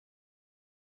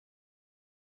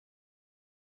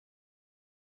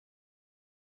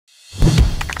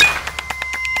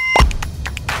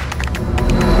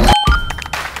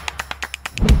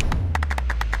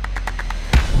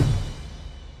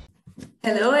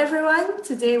Hello everyone,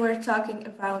 today we're talking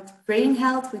about brain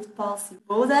health with Pawel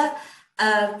Swieboda.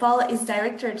 Pawel is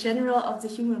Director General of the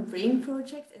Human Brain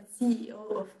Project and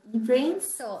CEO of EBRAINS.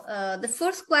 So the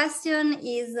first question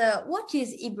is, what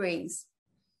is EBRAINS?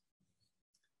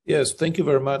 Yes, thank you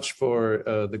very much for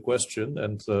the question,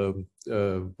 and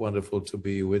wonderful to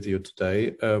be with you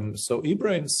today. So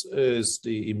EBRAINS is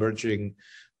the emerging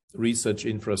research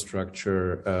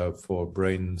infrastructure for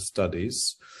brain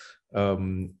studies.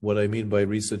 What I mean by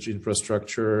research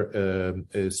infrastructure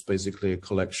is basically a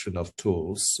collection of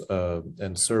tools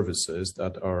and services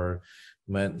that are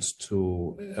meant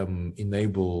to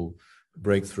enable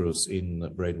breakthroughs in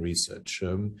brain research.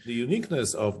 The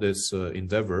uniqueness of this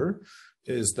endeavor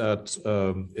is that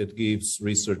it gives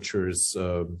researchers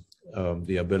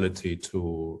the ability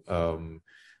to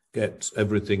get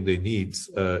everything they need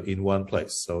in one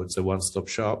place. So it's a one-stop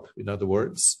shop, in other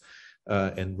words.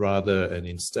 And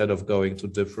instead of going to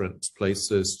different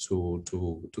places to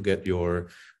get your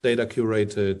data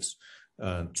curated,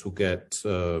 to get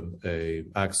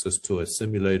access to a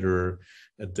simulator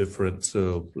at different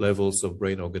levels of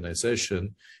brain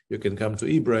organization, you can come to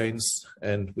EBRAINS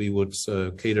and we would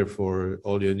cater for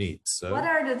all your needs. What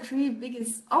are the three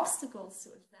biggest obstacles to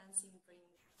advancing brain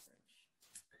research?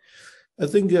 I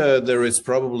think there is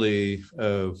probably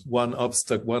one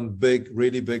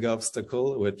really big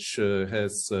obstacle, which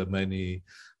has many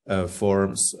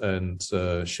forms and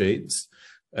shades,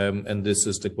 and this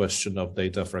is the question of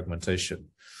data fragmentation.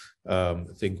 I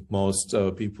think most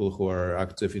people who are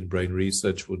active in brain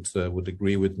research would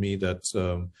agree with me that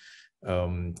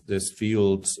this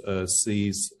field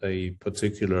sees a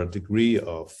particular degree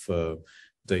of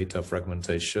data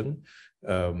fragmentation.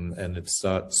 And it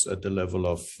starts at the level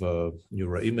of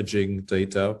neuroimaging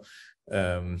data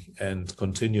and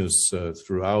continues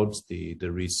throughout the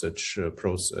research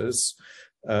process.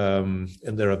 And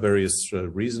there are various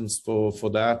reasons for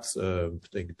that. I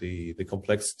think the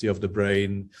complexity of the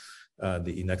brain,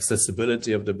 the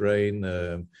inaccessibility of the brain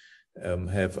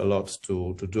have a lot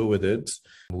to do with it.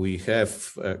 We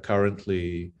have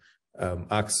currently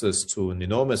access to an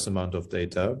enormous amount of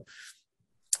data.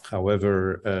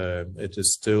 However, it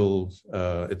is still,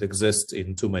 it exists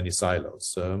in too many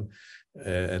silos.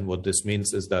 And what this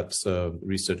means is that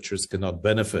researchers cannot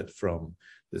benefit from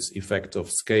this effect of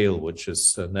scale, which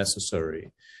is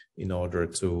necessary in order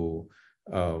to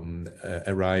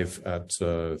arrive at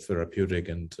therapeutic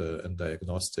and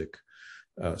diagnostic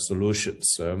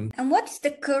solutions. And what is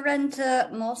the current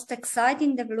most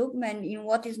exciting development in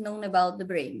what is known about the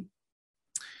brain?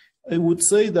 I would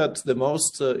say that the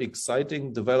most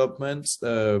exciting developments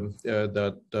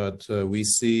that we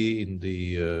see in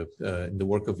the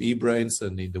work of EBRAINS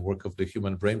and in the work of the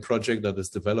Human Brain Project that is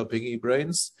developing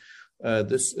EBRAINS,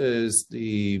 this is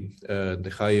the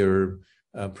higher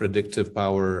predictive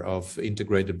power of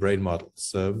integrated brain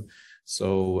models.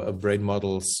 So brain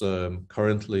models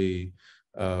currently,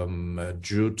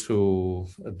 due to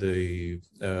the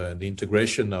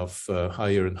integration of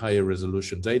higher and higher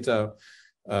resolution data,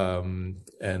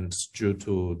 and due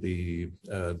to the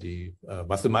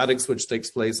mathematics which takes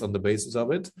place on the basis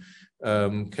of it,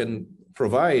 can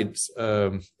provide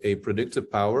a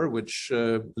predictive power which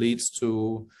leads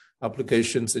to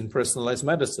applications in personalized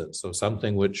medicine. So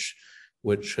something which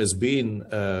has been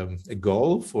a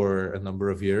goal for a number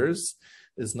of years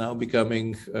is now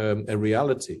becoming a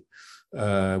reality.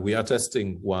 We are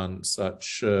testing one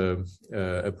such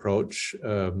approach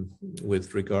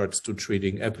with regards to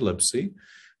treating epilepsy,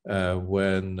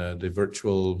 when the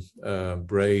virtual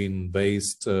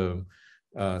brain-based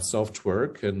software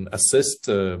can assist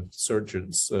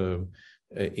surgeons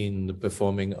in the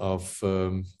performing of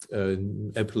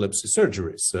epilepsy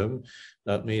surgeries.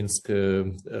 That means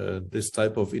this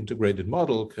type of integrated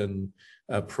model can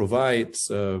provide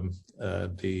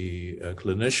the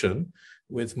clinician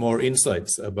with more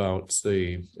insights about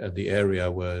the area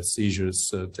where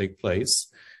seizures take place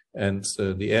and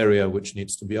the area which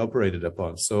needs to be operated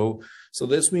upon. So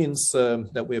this means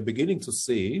that we are beginning to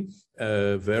see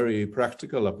very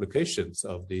practical applications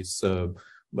of these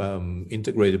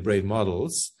integrated brain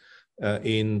models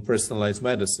in personalized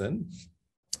medicine.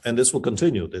 And this will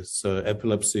continue. This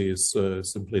epilepsy is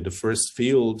simply the first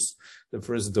field, the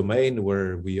first domain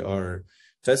where we are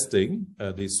testing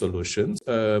these solutions.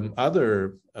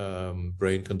 Other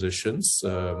brain conditions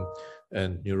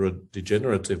and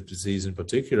neurodegenerative disease in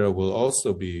particular will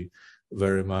also be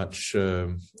very much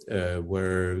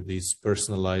where these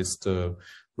personalized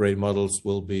brain models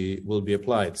will be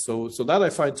applied. So that I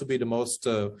find to be the most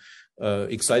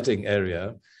exciting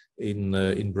area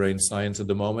in brain science at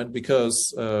the moment,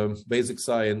 because basic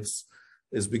science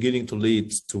is beginning to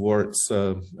lead towards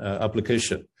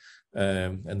application.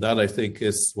 And that, I think,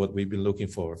 is what we've been looking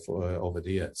for over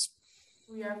the years.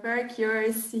 We are very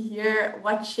curious to hear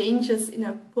what changes in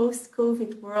a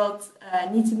post-COVID world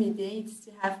need to be made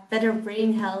to have better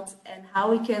brain health, and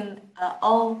how we can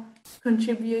all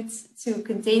contribute to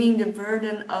containing the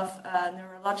burden of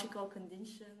neurological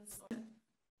conditions.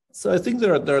 So I think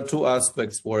there are two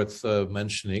aspects worth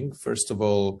mentioning. First of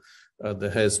all,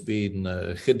 there has been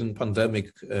a hidden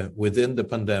pandemic within the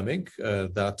pandemic,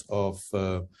 that of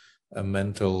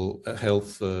mental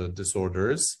health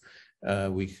disorders.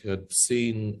 We had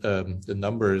seen the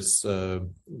numbers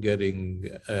getting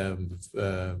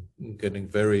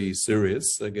very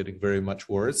serious, getting very much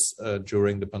worse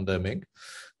during the pandemic.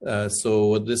 So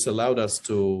what this allowed us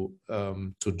to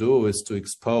do is to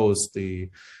expose the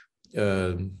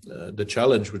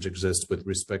challenge which exists with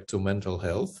respect to mental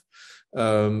health.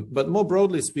 But more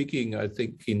broadly speaking, I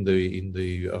think in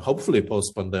the hopefully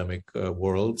post-pandemic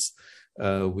worlds,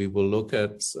 we will look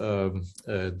at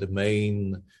the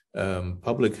main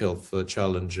public health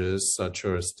challenges, such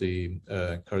as the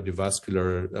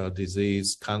cardiovascular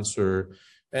disease, cancer,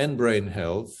 and brain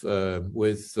health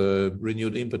with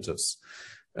renewed impetus.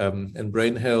 And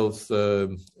brain health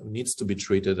needs to be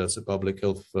treated as a public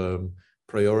health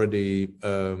priority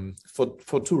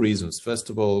for two reasons. First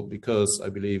of all, because I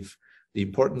believe the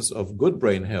importance of good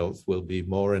brain health will be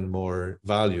more and more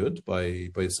valued by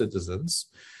citizens.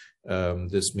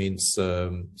 This means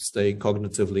staying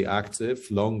cognitively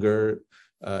active longer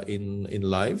in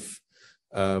life.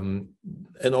 And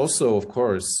also, of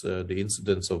course, the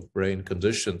incidence of brain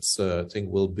conditions, I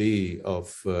think, will be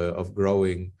of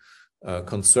growing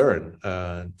concern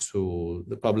to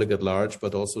the public at large,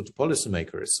 but also to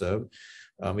policymakers.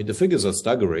 I mean, the figures are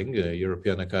staggering. The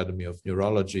European Academy of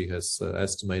Neurology has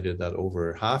estimated that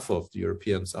over half of the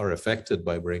Europeans are affected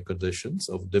by brain conditions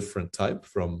of different type,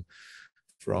 from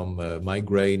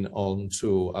migraine on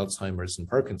to Alzheimer's and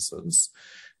Parkinson's.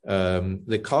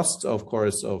 The cost, of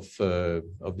course, of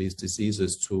these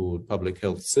diseases to public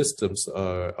health systems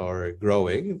are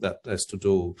growing. That has to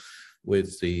do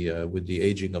with the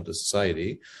aging of the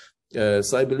society.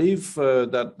 So I believe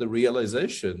that the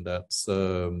realization that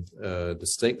the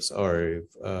stakes are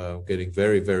getting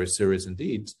very, very serious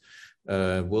indeed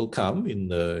will come in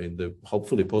the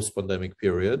hopefully post-pandemic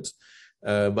period,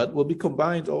 but will be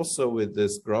combined also with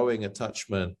this growing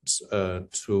attachment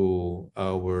to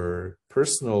our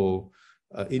personal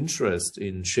interest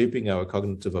in shaping our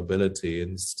cognitive ability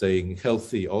and staying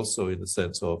healthy, also in the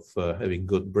sense of having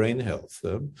good brain health.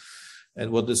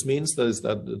 And what this means is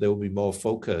that there will be more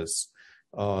focus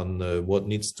on what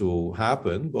needs to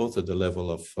happen, both at the level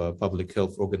of public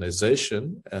health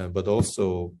organization, but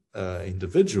also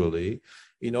individually,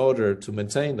 in order to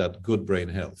maintain that good brain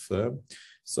health.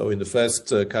 So in the first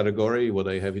category, what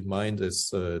I have in mind is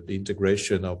the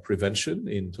integration of prevention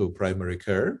into primary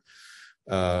care.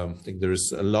 I think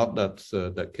there's a lot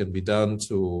that can be done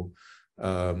to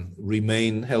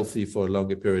remain healthy for a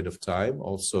longer period of time,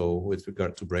 also with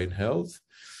regard to brain health.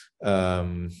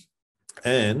 And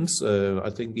I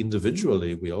think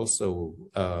individually, we also,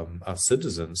 as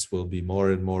citizens, will be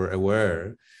more and more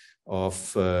aware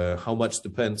of how much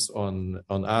depends on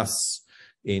us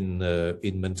in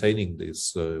maintaining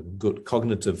this good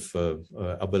cognitive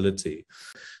ability.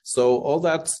 So all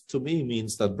that to me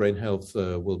means that brain health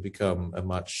will become a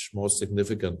much more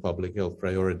significant public health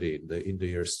priority in the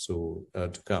years to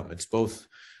come. It's both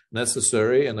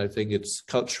necessary, and I think it's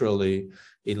culturally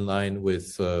in line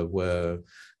with where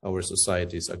our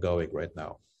societies are going right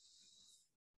now.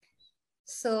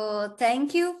 So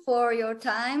thank you for your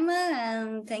time,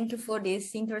 and thank you for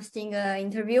this interesting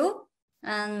interview.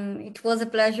 And it was a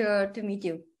pleasure to meet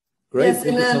you. Great. Yes,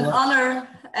 and an honor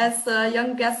as a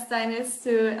young Gasteiners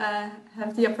to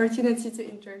have the opportunity to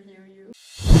interview you.